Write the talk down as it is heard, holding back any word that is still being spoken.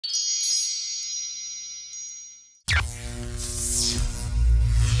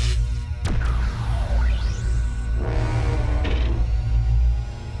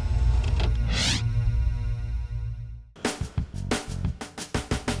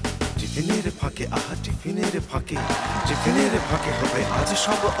টিফিনের ফাঁকে আহা টিফিনের ফাঁকে হবে আজ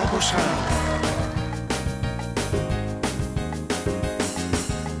সব অবসান।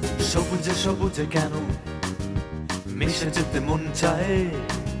 সবুজে সবুজে কেন মিশে যেতে মন চায়,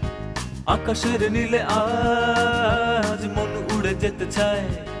 আকাশের নীলে আজ মন উড়ে যেতে চায়,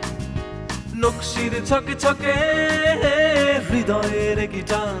 নকশির ছকে ছকে হৃদয়ের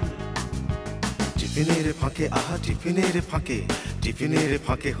গিটান। টিফিনের ফাঁকে আহা টিফিনের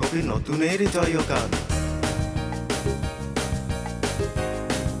ফাঁকে হবে নতুনের জয়গান।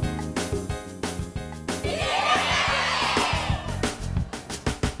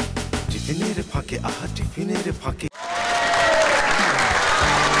 টিফিনের ফাঁকে আহা টিফিনের ফাঁকে।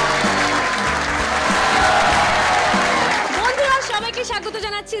 সবাইকে স্বাগত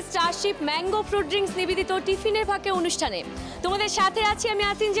জানাচ্ছি স্টারশিপ ম্যাঙ্গো ফ্রুট ড্রিঙ্কস নিবেদিত টিফিনের ফাঁকে অনুষ্ঠানে। তোমাদের সাথে আছি আমি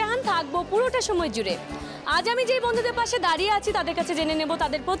আসিন জাহান, থাকবো পুরোটা সময় জুড়ে। আজ আমি যে বন্ধুদের পাশে দাঁড়িয়ে আছি তাদের কাছে জেনে নেব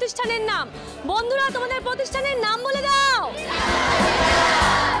তাদের প্রতিষ্ঠানের নাম। বন্ধুরা, তোমাদের প্রতিষ্ঠানের নাম বলে দাও।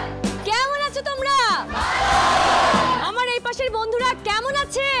 কেমন আছো তোমরা? আমার এই পাশের বন্ধুরা কেমন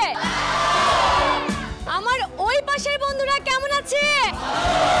আছে? আমার ওই পাশের বন্ধুরা কেমন আছে?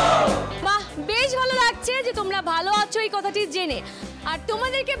 বাহ, বেশ ভালো লাগছে যে তোমরা ভালো আছো এই কথাটি জেনে। আর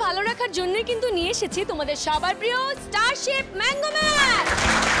তোমাদেরকে ভালো রাখার জন্যই কিন্তু নিয়ে এসেছি তোমাদের সবার প্রিয় স্টারশিপ ম্যাঙ্গো ম্যাচ।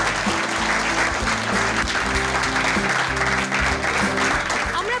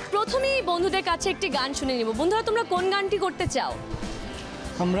 আমরা প্রথমেই বন্ধুদের কাছে একটি গান শুনে নেব। বন্ধুরা, তোমরা কোন গানটি করতে চাও?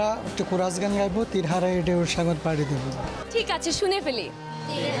 আমরা একটু কোরাস গান গাইবো, তীর হারায় ঢেউয়ের সাগর পাড়ি দেব। ঠিক আছে, শুনে ফেলি।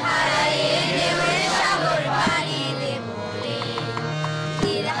 তীর হারায় ঢেউয়ের সাগর পাড়ি দেব রে,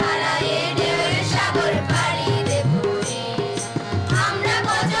 তীর হারায় ঢেউয়ের সাগর পাড়ি দেব রে। আমরা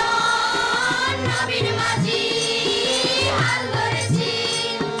কজন নবীন মাঝি হাল ধরেছি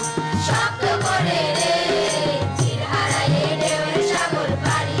শক্ত করে রে, তীর হারায় ঢেউয়ের সাগর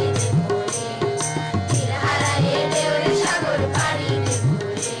পাড়ি দেব রে, তীর হারায় ঢেউয়ের সাগর পাড়ি দেব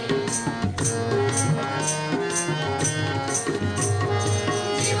রে।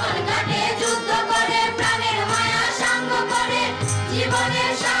 জীবন কাটে যুদ্ধ করে, প্রাণের মায়া সাঙ্গ করে,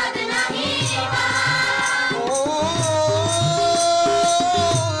 জীবনের স্বাদ নাহি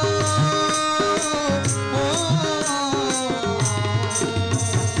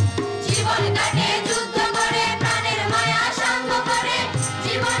জীবন কাটে যুদ্ধ করে, প্রাণের মায়া সাঙ্গ করে,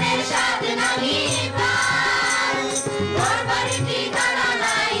 জীবনের স্বাদ নাহি ঘর বাড়ি ঠিকানা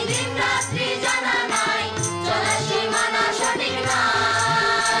নাই, দিন রাত্রি জানা নাই, চলার সীমানা সঠিক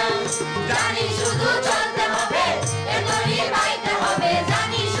নাই। জানি শুধু চলতে হবে, এ দড়ি বাইতে হবে,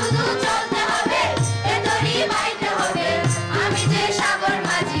 জানি শুধু চলতে হবে, এ দড়ি বাইতে হবে। আমি যে সাগর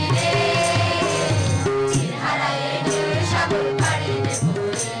মাঝি রে, তীর হারায় ঢেউয়ের সাগর পাড়ি দেব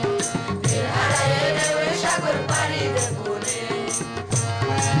রে, তীর হারায় ঢেউয়ের সাগর পাড়ি দেব রে।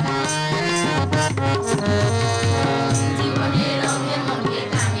 জীবনের রঙে মনকে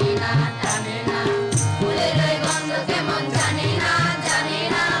টানে না, টানে না, ফুলের ওই গন্ধ কেমন জানি না, জানি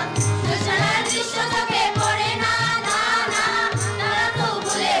না, জোছনার দৃশ্য চোখে পড়ে না, না না, তারা তো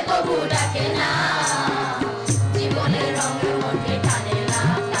ভুলে কবু ডাকে না। জীবনের রঙে মনকে টানে না,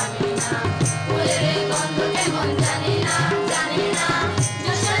 টানে না, ফুলের ওই গন্ধ কেমন জানি না, জানি না,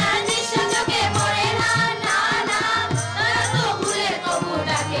 জোছনার দৃশ্য চোখে পড়ে না, না না, তারা তো ভুলে কবু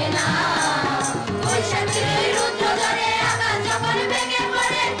ডাকে না। বৈশাখীর ওই রুদ্র ঝড়ে আকাশ যখন ভেঙে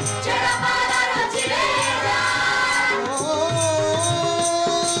পড়ে, ছেঁড়া পাতারও ছিঁড়ে যায়।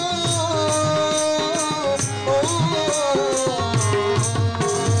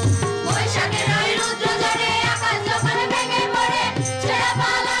 বৈশাখের ওই রুদ্র ঝড়ে আকাশ যখন ভেঙে পড়ে, ছেঁড়া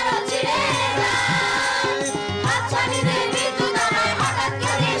পাতারও ছিঁড়ে যায়। হাতছানিদের বিদ্যুৎ আনায় হঠাৎ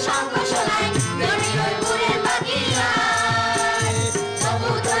করে শঙ্খ শোনায়, দড়ি ওই পুরের পাখি আয়। তবু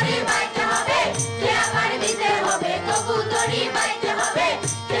দড়ি বাইতে হবে, খেয়া পাড়ি দিতে হবে, তবু দড়ি বাইতে হবে,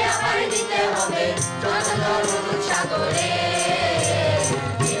 খেয়া পাড়ি দিতে হবে। চল তরুণ সাগরে,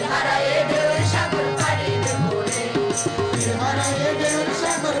 তীর হারায় ঢেউয়ের সাগর পাড়ি দেব রে, তীর হারায় ঢেউয়ের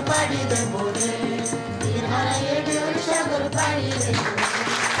সাগর পাড়ি দেব রে, তীর হারায় ঢেউয়ের সাগর পাড়ি দেব রে।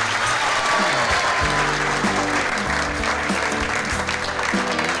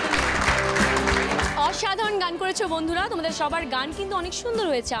 অসাধারণ গান করেছো বন্ধুরা, তোমাদের সবার গান কিন্তু অনেক সুন্দর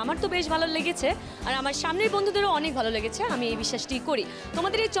হয়েছে। আমার তো বেশ ভালো লেগেছে, আর আমার সামনের বন্ধুদেরও অনেক ভালো লেগেছে, আমি এই বিশ্বাসটি করি।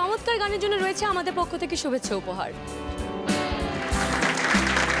 তোমাদের এই চমৎকার গানের জন্য রয়েছে আমাদের পক্ষ থেকে শুভেচ্ছা উপহার।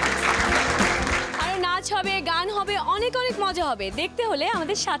 আরো নাচ হবে, গান হবে, অনেক অনেক মজা হবে। দেখতে হলে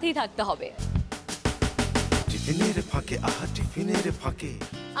আমাদের সাথেই থাকতে হবে। টিফিনের ফাঁকে আহা টিফিনের ফাঁকে।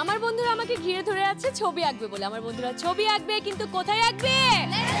 আমার বন্ধুরা আমাকে ঘিরে ধরে আছে ছবি আঁকবে বলে। আমার বন্ধুরা ছবি আঁকবে, কিন্তু কোথায় আঁকবে?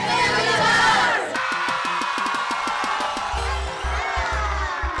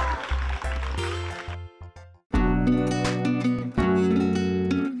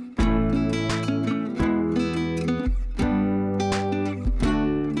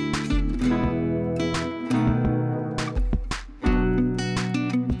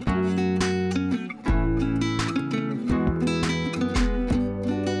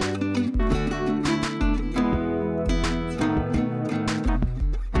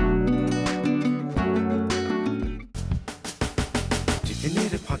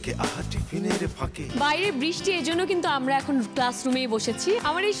 ফাঁকে আহা টিফিনের ফাঁকে। বাইরে বৃষ্টি, এজন্য কিন্তু আমরা এখন ক্লাসরুমেই বসেছি।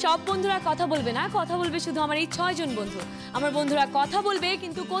 আমার এই সব বন্ধুরা কথা বলবে না, কথা বলবে শুধু আমার এই 6 জন বন্ধু। আমার বন্ধুরা কথা বলবে,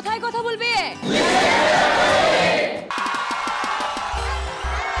 কিন্তু কোথায় কথা বলবে?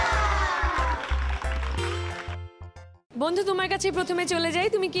 বন্ধু, তোমার কাছে প্রথমে চলে যাই,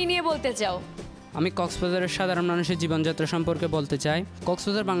 তুমি কি নিয়ে বলতে চাও? আমি কক্সবাজারের সাধারণ মানুষের জীবনযাত্রা সম্পর্কে বলতে চাই।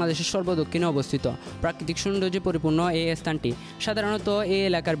 কক্সবাজার বাংলাদেশের সর্বদক্ষিণে অবস্থিত। প্রাকৃতিক সৌন্দর্যে পরিপূর্ণ এই স্থানটি। সাধারণত এই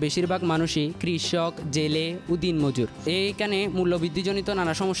এলাকার বেশিরভাগ মানুষই কৃষক, জেলে ও দিনমজুর। এইখানে মূল্যবৃদ্ধিজনিত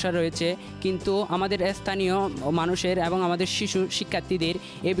নানা সমস্যা রয়েছে, কিন্তু আমাদের স্থানীয় মানুষের এবং আমাদের শিশু শিক্ষার্থীদের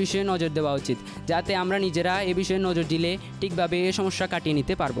এ বিষয়ে নজর দেওয়া উচিত, যাতে আমরা নিজেরা এ বিষয়ে নজর দিলে ঠিকভাবে এই সমস্যা কাটিয়ে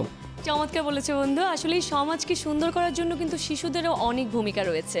নিতে পারবো। চমৎকার বলেছে বন্ধু। আসলে এই সমাজকে সুন্দর করার জন্য কিন্তু শিশুদেরও অনেক ভূমিকা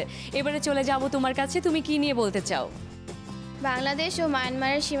রয়েছে। এবারে চলে যাব তোমার কাছে, তুমি কি নিয়ে বলতে চাও? বাংলাদেশ ও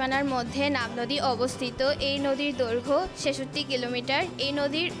মায়ানমারের সীমানার মধ্যে নাব নদী অবস্থিত। এই নদীর দৈর্ঘ্য 66 কিলোমিটার। এই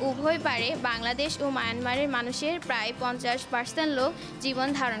নদীর উভয় পারে বাংলাদেশ ও মায়ানমারের মানুষের প্রায় 50% লোক জীবন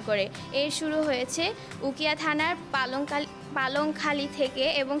ধারণ করে। এর শুরু হয়েছে উকিয়া থানার পালংখালি থেকে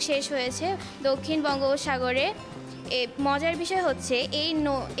এবং শেষ হয়েছে দক্ষিণ বঙ্গোপসাগরে। মজার বিষয় হচ্ছে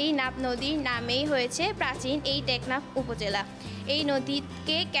এই নাব নদীর নামেই হয়েছে প্রাচীন এই টেকনাফ উপজেলা। এই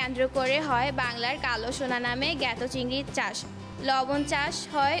নদীকে কেন্দ্র করে হয় বাংলার কালো সোনা নামে জ্ঞাত চিংড়ির চাষ। লবণ চাষ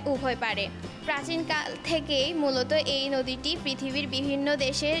হয় উভয় পারে। প্রাচীনকাল থেকেই মূলত এই নদীটি পৃথিবীর বিভিন্ন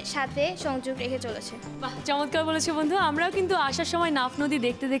দেশের সাথে সংযোগ রেখে চলেছে। বাহ, চমৎকার বলেছে বন্ধু। আমরাও কিন্তু আসার সময় নাফ নদী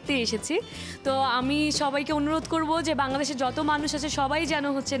দেখতে দেখতে এসেছি। তো আমি সবাইকে অনুরোধ করব যে বাংলাদেশে যত মানুষ আছে সবাই যেন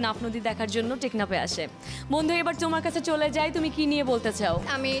হচ্ছে নাফ নদী দেখার জন্য টেকনাফে আসে। বন্ধু, এবার তোমার কাছে চলে যাই, তুমি কি নিয়ে বলতে চাও?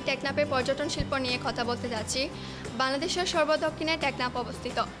 আমি টেকনাফের পর্যটন শিল্প নিয়ে কথা বলতে যাচ্ছি। বাংলাদেশের সর্বদক্ষিণে টেকনাফ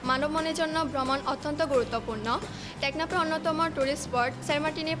অবস্থিত। মানব মনের জন্য ভ্রমণ অত্যন্ত গুরুত্বপূর্ণ। টেকনাফের অন্যতম টুরিস্ট স্পট সেন্ট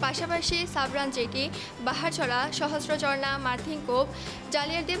মার্টিনের পাশাপাশি সাবরান জেটি, বাহারছড়া, সহস্র ঝর্ণা, মার্থিন কোভ,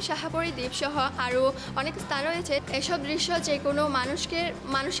 জালিয়ার দ্বীপ, শাহাপুরী দ্বীপ সহ আরও অনেক স্থান রয়েছে। এসব দৃশ্য যে কোনো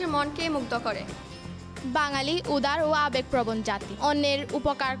মানুষের মনকে মুগ্ধ করে। বাঙালি উদার ও আবেগপ্রবণ জাতি। অন্যের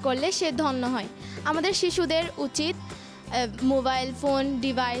উপকার করলে সে ধন্য হয়। আমাদের শিশুদের উচিত মোবাইল ফোন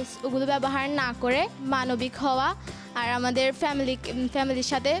ডিভাইস ওগুলো ব্যবহার না করে মানবিক হওয়া আর আমাদের ফ্যামিলির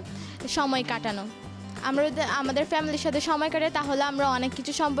সাথে সময় কাটানো। আমরা যদি আমাদের ফ্যামিলির সাথে সময় কাটাই তাহলে আমরা অনেক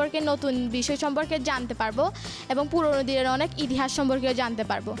কিছু সম্পর্কে, নতুন বিষয় সম্পর্কে জানতে পারবো এবং পুরনো দিনের অনেক ইতিহাস সম্পর্কেও জানতে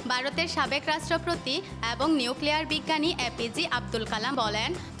পারবো। ভারতের সাবেক রাষ্ট্রপতি এবং নিউক্লিয়ার বিজ্ঞানী এপিজে আব্দুল কালাম বলেন,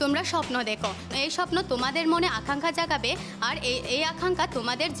 তোমরা স্বপ্ন দেখো, এই স্বপ্ন তোমাদের মনে আকাঙ্ক্ষা জাগাবে আর এই আকাঙ্ক্ষা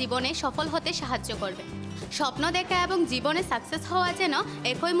তোমাদের জীবনে সফল হতে সাহায্য করবে। স্বপ্ন দেখা এবং জীবনে সাকসেস হওয়া যেন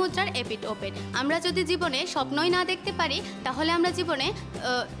একই মুদ্রার এপিট ওপিট। আমরা যদি জীবনে স্বপ্নই না দেখতে পারি তাহলে আমরা জীবনে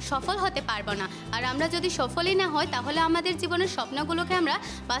সফল হতে পারবো না, আর আমরা যদি সফলই না হই তাহলে আমাদের জীবনের স্বপ্নগুলোকে আমরা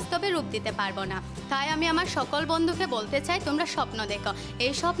বাস্তবে রূপ দিতে পারবো না। তাই আমি আমার সকল বন্ধুকে বলতে চাই, তোমরা স্বপ্ন দেখো।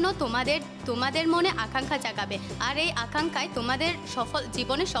 এই স্বপ্ন তোমাদের মনে আকাঙ্ক্ষা জাগাবে আর এই আকাঙ্ক্ষায় তোমাদের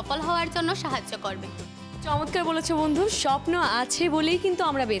জীবনে সফল হওয়ার জন্য সাহায্য করবে। চমৎকার বলেছো বন্ধু। স্বপ্ন আছে বলেই কিন্তু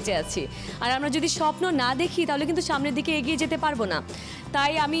আমরা বেঁচে আছি, আর আমরা যদি স্বপ্ন না দেখি তাহলে কিন্তু সামনের দিকে এগিয়ে যেতে পারবো না।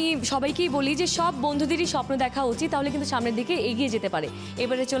 তাই আমি সবাইকেই বলি যে সব বন্ধুদেরই স্বপ্ন দেখা উচিত, তাহলে কিন্তু সামনের দিকে এগিয়ে যেতে পারে।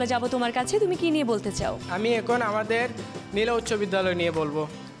 এবারে চলে যাব তোমার কাছে, তুমি কি নিয়ে বলতে চাও? আমি এখন আমাদের নীলা উচ্চ বিদ্যালয় নিয়ে বলবো।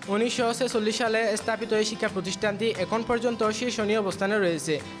 1946 সালে স্থাপিত এই শিক্ষা প্রতিষ্ঠানটি এখন পর্যন্ত শীর্ষণীয় অবস্থানে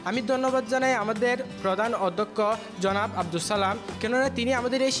রয়েছে। আমি ধন্যবাদ জানাই আমাদের প্রধান অধ্যক্ষ জনাব আব্দুল সালাম, কেননা তিনি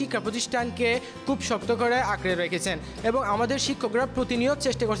আমাদের এই শিক্ষা প্রতিষ্ঠানকে খুব শক্ত করে আঁকড়ে রেখেছেন এবং আমাদের শিক্ষকরা প্রতিনিয়ত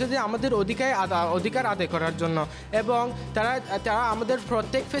চেষ্টা করছে যে আমাদের অধিকার আদায় করার জন্য, এবং তারা আমাদের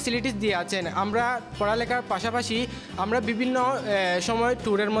প্রত্যেক ফ্যাসিলিটিস দিয়ে আছেন। আমরা পড়ালেখার পাশাপাশি আমরা বিভিন্ন সময়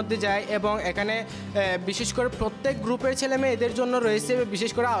ট্যুরের মধ্যে যাই এবং এখানে বিশেষ করে প্রত্যেক গ্রুপের ছেলে মেয়েদের জন্য রয়েছে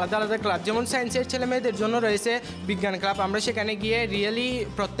বিশেষ করে আলাদা আলাদা ক্লাব। যেমন সায়েন্সের ছেলে মেয়েদের জন্য রয়েছে বিজ্ঞান ক্লাব। আমরা সেখানে গিয়ে রিয়েলি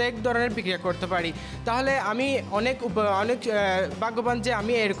প্রত্যেক ধরনের বিক্রিয়া করতে পারি। তাহলে আমি অনেক ভাগ্যবান যে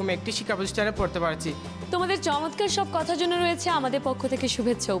আমি এরকম একটি শিক্ষা প্রতিষ্ঠানে পড়তে পারছি। তোমাদের চমৎকার সব কথার জন্য রয়েছে আমাদের পক্ষ থেকে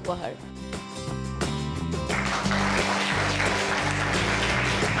শুভেচ্ছা উপহার।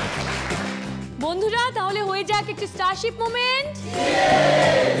 বন্ধুরা, তাহলে হয়ে যাক একটি স্টারশিপ মোমেন্ট।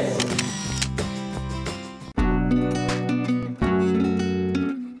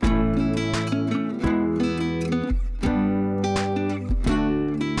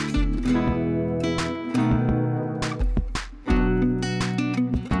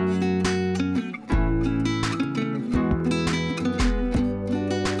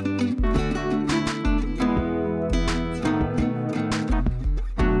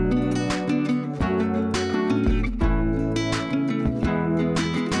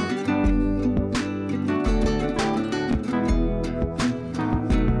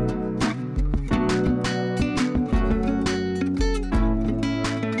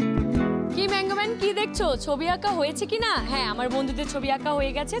 কি দেখছো? ছবি আঁকা হয়েছে কিনা? হ্যাঁ, আমার বন্ধুদের ছবি আঁকা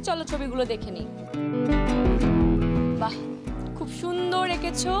হয়ে গেছে, চলো ছবিগুলো দেখে নিই। বাহ, খুব সুন্দর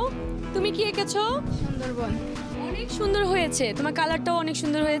এঁকেছো। তুমি কি এঁকেছো? সুন্দরবন। অনেক সুন্দর হয়েছে, তোমার কালারটাও অনেক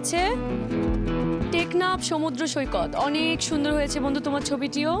সুন্দর হয়েছে। টেকনাফ সমুদ্র সৈকত, অনেক সুন্দর হয়েছে বন্ধু তোমার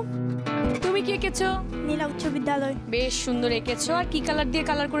ছবিটিও। তুমি কি এঁকেছো? নীলা উচ্চ বিদ্যালয়। বেশ সুন্দর এঁকেছো। আর কি কালার দিয়ে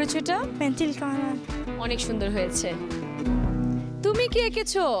কালার করেছো এটা? Pencil colour. অনেক সুন্দর হয়েছে। তুমি কি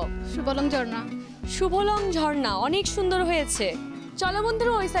এঁকেছো? সুবলং ঝর্ণা। শুভলং ঝর্ণা, অনেক সুন্দর হয়েছে। চলো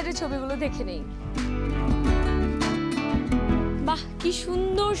বন্ধুরা ওই সাইডের ছবিগুলো দেখে নেই। বাহ, কি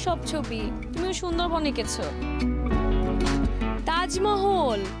সুন্দর সব ছবি। তুমিও সুন্দরবন এঁকেছো।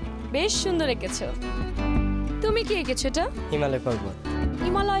 তাজমহল, বেশ সুন্দর এঁকেছো। তুমি কি এঁকেছো এটা? হিমালয় পর্বত।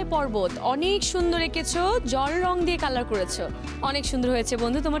 হিমালয় পর্বত, অনেক সুন্দর এঁকেছো। জল রং দিয়ে কালার করেছো, অনেক সুন্দর হয়েছে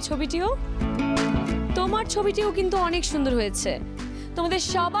বন্ধু তোমার ছবিটিও। তোমার ছবিটিও কিন্তু অনেক সুন্দর হয়েছে। তোমাদের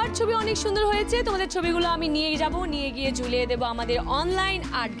সবার ছবি অনেক সুন্দর হয়েছে। তোমাদের ছবিগুলো আমি নিয়ে যাব, নিয়ে গিয়ে ঝুলিয়ে দেবো আমাদের অনলাইন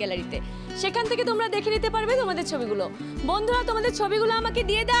আর্ট গ্যালারিতে। সেখান থেকে তোমরা দেখে নিতে পারবে তোমাদের ছবিগুলো। বন্ধুরা, তোমাদের ছবিগুলো আমাকে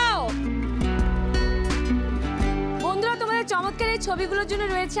দিয়ে দাও। বন্ধুরা, তোমাদের চমৎকার এই ছবিগুলোর জন্য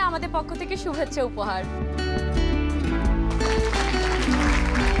রয়েছে আমাদের পক্ষ থেকে শুভেচ্ছা উপহার।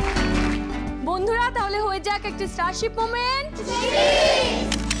 বন্ধুরা, তাহলে হয়ে যাক একটি স্টারশিপ মোমেন্ট।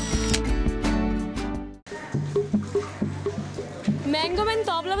 ম্যাঙ্গোম্যান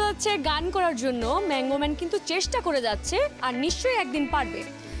তবলা বাজাচ্ছে গান করার জন্য। ম্যাঙ্গোম্যান কিন্তু চেষ্টা করে যাচ্ছে, আর নিশ্চয়ই একদিন পারবে।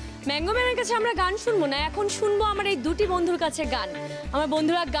 ম্যাঙ্গোম্যানের কাছে আমরা গান শুনবো না, এখন শুনবো আমার এই দুটি বন্ধুর কাছে গান। আমার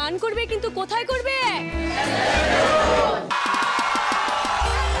বন্ধুরা গান করবে, কিন্তু কোথায় করবে?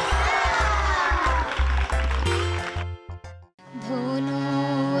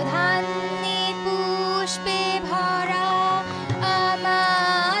 পুষ্পে ভরা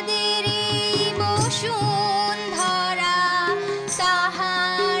আমাদের বসুন্ধরা,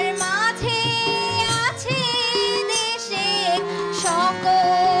 তাহার মাঝে আছে দেশের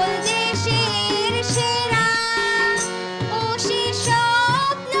সকল দেশের সেরা। ও সে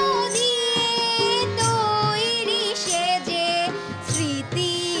স্বপ্ন দিয়ে তৈরি, সে যে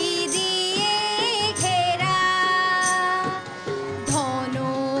স্মৃতি দিয়ে ঘেরা। ধন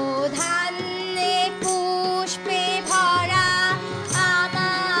ধান্যে পুষ্পে ভরা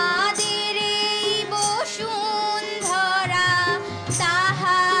আমাদের বসুন্ধরা,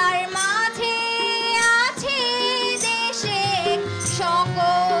 তাহার মাঝে আছে দেশের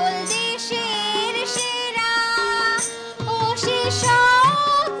সকল দেশের সেরা। ও সে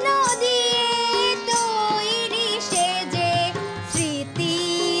স্বপ্ন দিয়ে তৈরি, সে যে স্মৃতি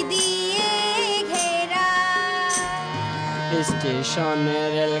দিয়ে ঘেরা। স্টেশনে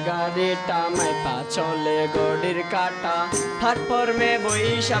রেলগাড়িটা মাইপা চলে গড়ির কাটা, প্ল্যাটফর্মে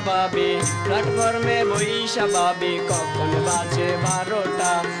বইসা ভাবি, প্ল্যাটফর্মে বইসা ভাবি, কখন বাজে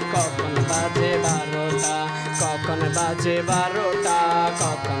 12টা, কখন বাজে 12টা, কখন বাজে 12টা,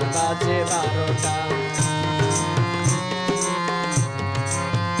 কখন বাজে 12টা।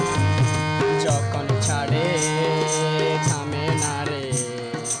 যখন ছাড়ে থামে না রে,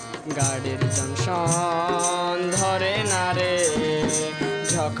 গাড়ির জংশন ধরে না রে,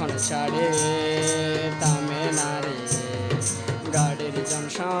 যখন ছাড়ে থামে না রে, গাড়ির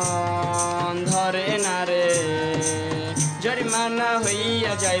জংশন ধরে না রে। জরিমানা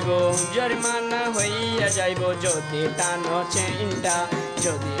হইয়া যাইব, জরিমানা হইয়া যাইব, যদি টানো চেইনটা,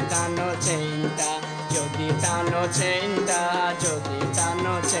 যদি টানো চেইনটা, যদি টানো চেইনটা, যদি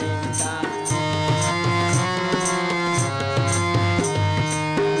টানো চেইনটা।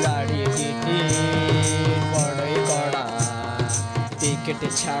 গাড়ি টিকিট বড়ই কড়া, টিকিট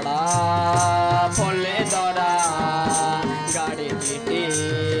ছাড়া ফলে ধরা, গাড়ি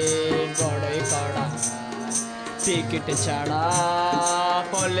টিকিট বড়ই কড়া, টিকিট ছাড়া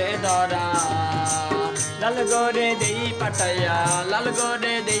ফলে ধরা। লালগড়ে দেই পাঠাইয়া,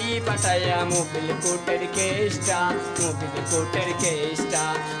 লালগড়ে দেই পাঠাইয়া, মোবিল কোটের কেসটা, মোবিল কোটের কেসটা,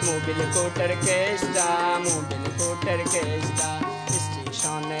 মোবিল কোটের কেসটা, মোবিল কোটের কেসটা।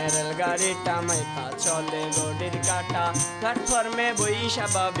 স্টেশনে রেলগাড়িটা মাইপা চলে গড়ির কাটা, প্ল্যাটফর্মে বইসা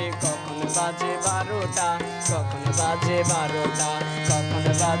ভাবে, কখন বাজে 12টা, কখন বাজে 12টা, কখন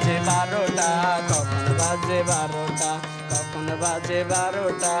বাজে 12টা, কখন বাজে 12টা, কখন বাজে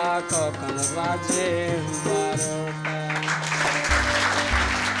 12টা, কখন বাজে 12টা।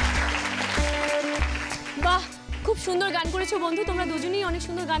 বাহ, খুব সুন্দর গান করেছো বন্ধু। তোমরা দুজনেই অনেক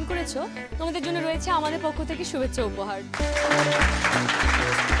সুন্দর গান করেছো। তোমাদের জন্য রয়েছে আমাদের পক্ষ থেকে শুভেচ্ছা উপহার।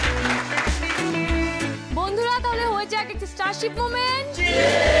 বন্ধুরা, তাহলে হয়ে যাক একটি স্টারশিপ মোমেন্ট।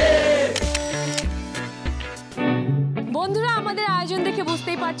 বন্ধুরা, আমাদের আয়োজন দেখে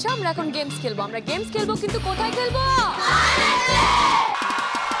বুঝতেই পারছো আমরা এখন গেমস খেলবো। আমরা গেমস খেলবো, কিন্তু কোথায় খেলবো?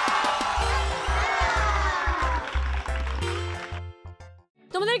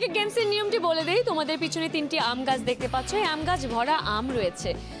 তোমাদেরকে গেমসের নিয়মটি বলে দেই। তোমাদের পিছনে 3টি আম গাছ দেখতে পাচ্ছ, এই আম গাছ ভরা আম রয়েছে।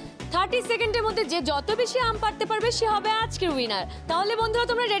 30 সেকেন্ডের মধ্যে যে যত বেশি আম পারতে পারবে সে হবে আজকের উইনার। তাহলে বন্ধুরা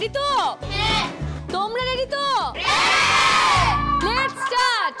তোমরা রেডি তো? তোমরা রেডি তো? Let's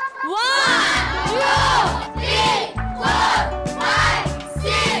start. 1 2 3 4 5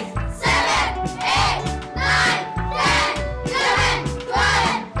 6 7 8 9 10 11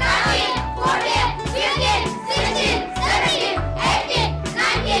 12 13 14 15 16 17 18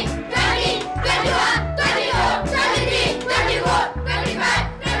 19 20 21 22 23 24 25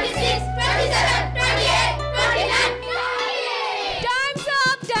 26 27 28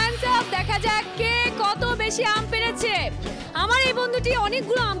 29 Times up. দেখা যাক কে কত বেশি আম পেরেছে। আমার এই বন্ধুটি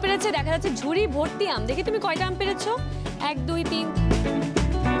অনেকগুলো আম পেরেছে, দেখা যাচ্ছে ঝুড়ি ভর্তি আম। দেখি তুমি কয়টা আম পেরেছো? 1 2 3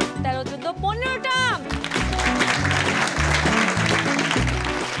 13 14 15টা আম।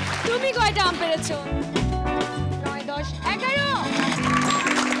 তুমি কয়টা আম পেরেছো? 9 10 11।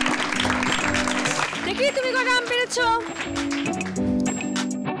 দেখি তুমি কয়টা আম পেরেছো?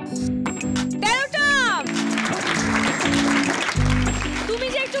 13টা আম। তুমি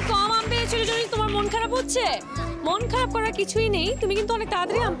যে একটু কম আম পেরেছো যদি তোমার মন খারাপ হচ্ছে? মন খারাপ করার কিছুই নেই, তুমি কিন্তু অনেক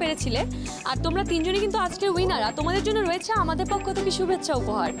তাড়াতাড়ি আম পেরেছিলে। আর তোমরা তিনজনই কিন্তু আজকের উইনার। আর তোমাদের জন্য রয়েছে আমাদের পক্ষ থেকে শুভেচ্ছা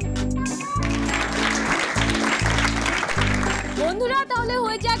উপহার। বন্ধুরা তাহলে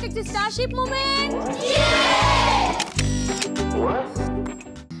হয়ে যাক একটি স্টারশিপ মোমেন্ট।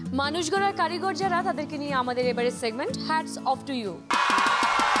 মানুষ গড়ার কারিগর যারা, তাদেরকে নিয়ে আমাদের এবারের segment hats off to you.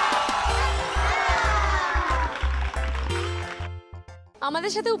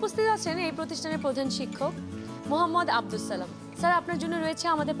 আমাদের সাথে উপস্থিত আছেন এই প্রতিষ্ঠানের প্রধান শিক্ষক মোহাম্মদ আব্দুল সালাম স্যার। আপনার জন্য রয়েছে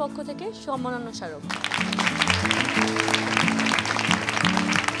আমাদের পক্ষ থেকে সম্মাননা স্মারক।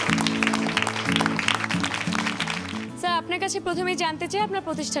 স্যার আপনার কাছে প্রথমেই জানতে চাই আপনার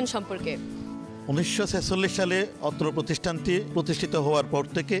প্রতিষ্ঠান সম্পর্কে। 1946 সালে অত্র প্রতিষ্ঠানটি প্রতিষ্ঠিত হওয়ার পর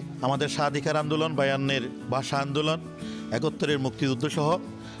থেকে আমাদের স্বাধিকার আন্দোলন, বায়ান্নের ভাষা আন্দোলন, 71-এর মুক্তিযুদ্ধ সহ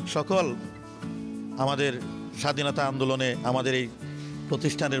সকল আমাদের স্বাধীনতা আন্দোলনে আমাদের এই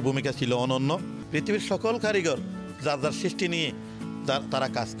প্রতিষ্ঠানের ভূমিকা ছিল অনন্য। পৃথিবীর সকল কারিগর যার যার সৃষ্টি নিয়ে তারা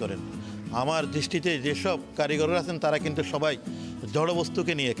কাজ করেন। আমার দৃষ্টিতে যেসব কারিগররা আছেন তারা কিন্তু সবাই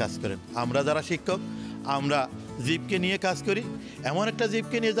জড়বস্তুকে নিয়ে কাজ করেন। আমরা যারা শিক্ষক, আমরা জীবকে নিয়ে কাজ করি, এমন একটা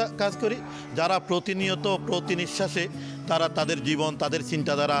জীবকে নিয়ে কাজ করি যারা প্রতিনিয়ত প্রতি নিঃশ্বাসে তারা তাদের জীবন, তাদের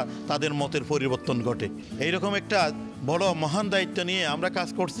চিন্তাধারা, তাদের মতের পরিবর্তন ঘটে। এইরকম একটা বড় মহান দায়িত্ব নিয়ে আমরা কাজ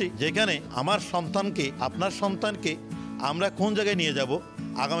করছি, যেখানে আমার সন্তানকে, আপনার সন্তানকে আমরা কোন জায়গায় নিয়ে যাব,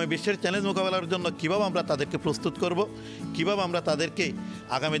 আগামী বিশ্বের চ্যালেঞ্জ মোকাবেলার জন্য কীভাবে আমরা তাদেরকে প্রস্তুত করব, কীভাবে আমরা তাদেরকে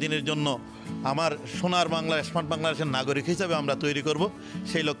আগামী দিনের জন্য আমার সোনার বাংলা, স্মার্ট বাংলাদেশের নাগরিক হিসাবে আমরা তৈরি করব,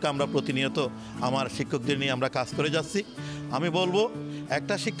 সেই লক্ষ্যে আমরা প্রতিনিয়ত আমার শিক্ষকদের নিয়ে আমরা কাজ করে যাচ্ছি। আমি বলবো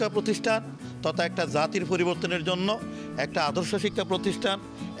একটা শিক্ষা প্রতিষ্ঠান তথা একটা জাতির পরিবর্তনের জন্য একটা আদর্শ শিক্ষা প্রতিষ্ঠান,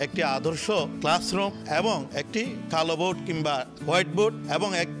 একটি আদর্শ ক্লাসরুম এবং একটি কালো বোর্ড কিংবা হোয়াইট বোর্ড এবং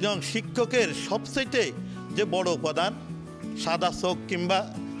একজন শিক্ষকের সবচেয়ে যে বড় উপাদান সাদা চোখ কিংবা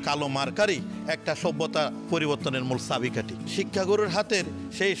কালো মার্কারি একটা সভ্যতা পরিবর্তনের মূল চাবিকাঠি। শিক্ষাগুরুর হাতের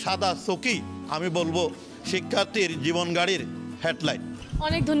সেই সাদা চোখই আমি বলবো শিক্ষার্থীর জীবন গাড়ির হেডলাইট।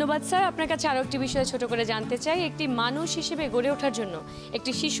 অনেক ধন্যবাদ স্যার। আপনার কাছে আরও একটি বিষয় ছোট করে জানতে চাই, একটি মানুষ হিসেবে গড়ে ওঠার জন্য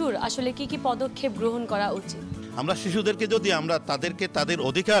একটি শিশুর আসলে কি কি পদক্ষেপ গ্রহণ করা উচিত? আমরা শিশুদেরকে যদি আমরা তাদেরকে তাদের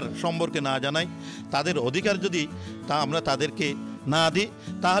অধিকার সম্পর্কে না জানাই, তাদের অধিকার যদি আমরা তাদেরকে না দিই,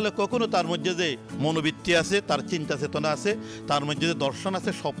 তাহলে কখনো তার মধ্যে যে মনোবৃত্তি আছে, তার চিন্তা চেতনা আছে, তার মধ্যে যে দর্শন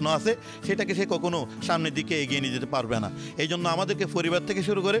আছে, স্বপ্ন আছে, সেটাকে সে কখনো সামনের দিকে এগিয়ে নিয়ে যেতে পারবে না। এই জন্য আমাদেরকে পরিবার থেকে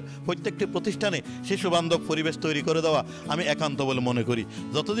শুরু করে প্রত্যেকটি প্রতিষ্ঠানে শিশুবান্ধব পরিবেশ তৈরি করে দেওয়া আমি একান্ত বলে মনে করি।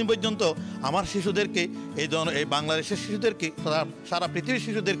 যতদিন পর্যন্ত আমার শিশুদেরকে এই বাংলাদেশের শিশুদেরকে, সারা পৃথিবীর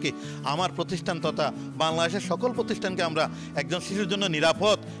শিশুদেরকে আমার প্রতিষ্ঠান তথা বাংলাদেশের সকল প্রতিষ্ঠানকে আমরা একজন শিশুর জন্য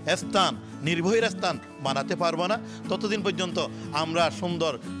নিরাপদ স্থান, নির্ভয়ের স্থান বানাতে পারবো না, ততদিন পর্যন্ত আমরা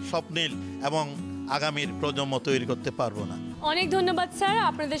সুন্দর, স্বপ্নিল এবং আগামীর প্রজন্ম তৈরি করতে পারবো না। অনেক ধন্যবাদ স্যার,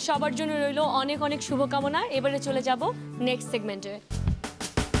 আপনাদের সবার জন্য রইল অনেক অনেক শুভকামনা। এবারে চলে যাব নেক্সট সেগমেন্টে।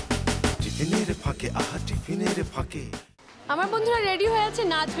 টিফিনের ফাঁকে, আহা টিফিনের ফাঁকে। আমার বন্ধুরা রেডি হয়ে আছে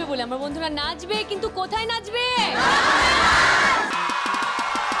নাচবে বলে। আমার বন্ধুরা নাচবে, কিন্তু কোথায় নাচবে?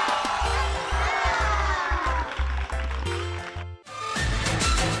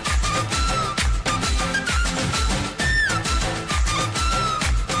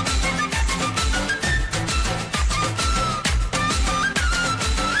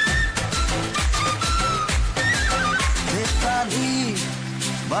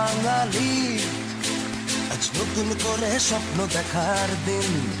 বাঙালি আজ নতুন করে স্বপ্ন দেখার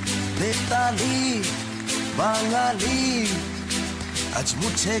দিন, বেতালি বাঙালি আজ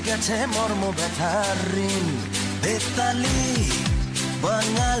মুছে গেছে মর্ম ব্যথার ঋণ। বেতালি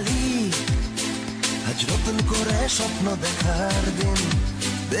বাঙালি আজ নতুন করে স্বপ্ন দেখার দিন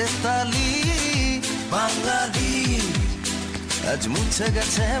বেতালি বাঙালি আজ মুছে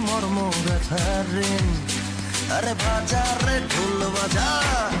গেছে মর্ম ব্যথার ঋণ আরে বাজারে ঢোল বাজা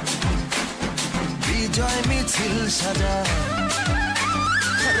বিজয় মিছিল সাজা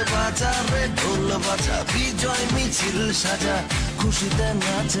আরে বাজারে ঢোল বাজা বিজয় মিছিল সাজা খুশিতে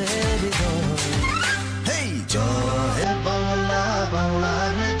নাচে হৃদয় হেই জয় বাংলা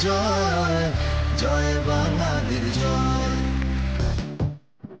বাংলার জয় জয় বাঙালির জয়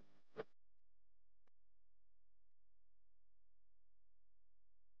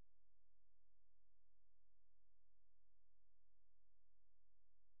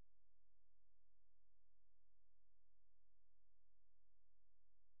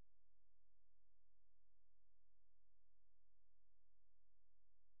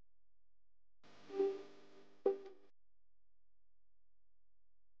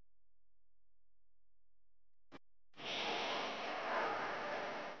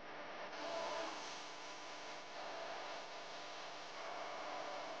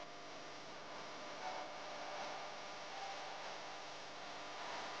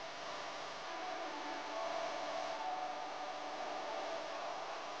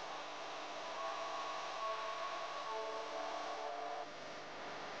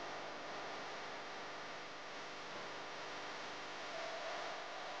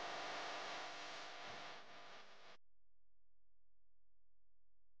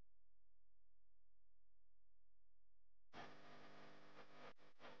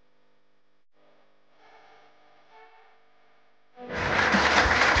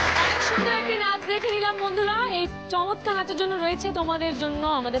দেখে নিলাম বন্ধুরা, এই চমৎকার নাচের জন্য রয়েছে তোমাদের জন্য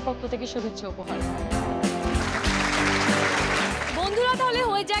আমাদের পক্ষ থেকে শুভেচ্ছা উপহার। বন্ধুরা তাহলে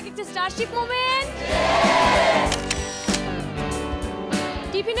হয়ে যাক একটা স্টারশিপ মোমেন্ট।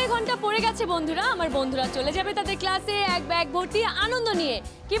 টিফিনের ঘন্টা পড়ে গেছে বন্ধুরা, আমার বন্ধুরা চলে যাবে তাদের ক্লাসে এক ব্যাগ ভর্তি আনন্দ নিয়ে।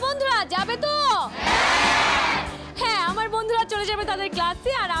 কি বন্ধুরা যাবে তো? হ্যাঁ, আমার বন্ধুরা চলে যাবে তাদের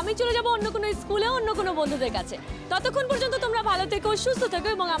ক্লাসে আর আমি চলে যাব অন্য কোনো স্কুলে অন্য কোনো বন্ধুদের কাছে। ততক্ষণ পর্যন্ত তোমরা ভালো থেকো, সুস্থ থেকো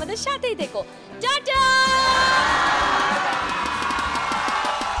এবং আমাদের সাথেই থেকো। টাটা।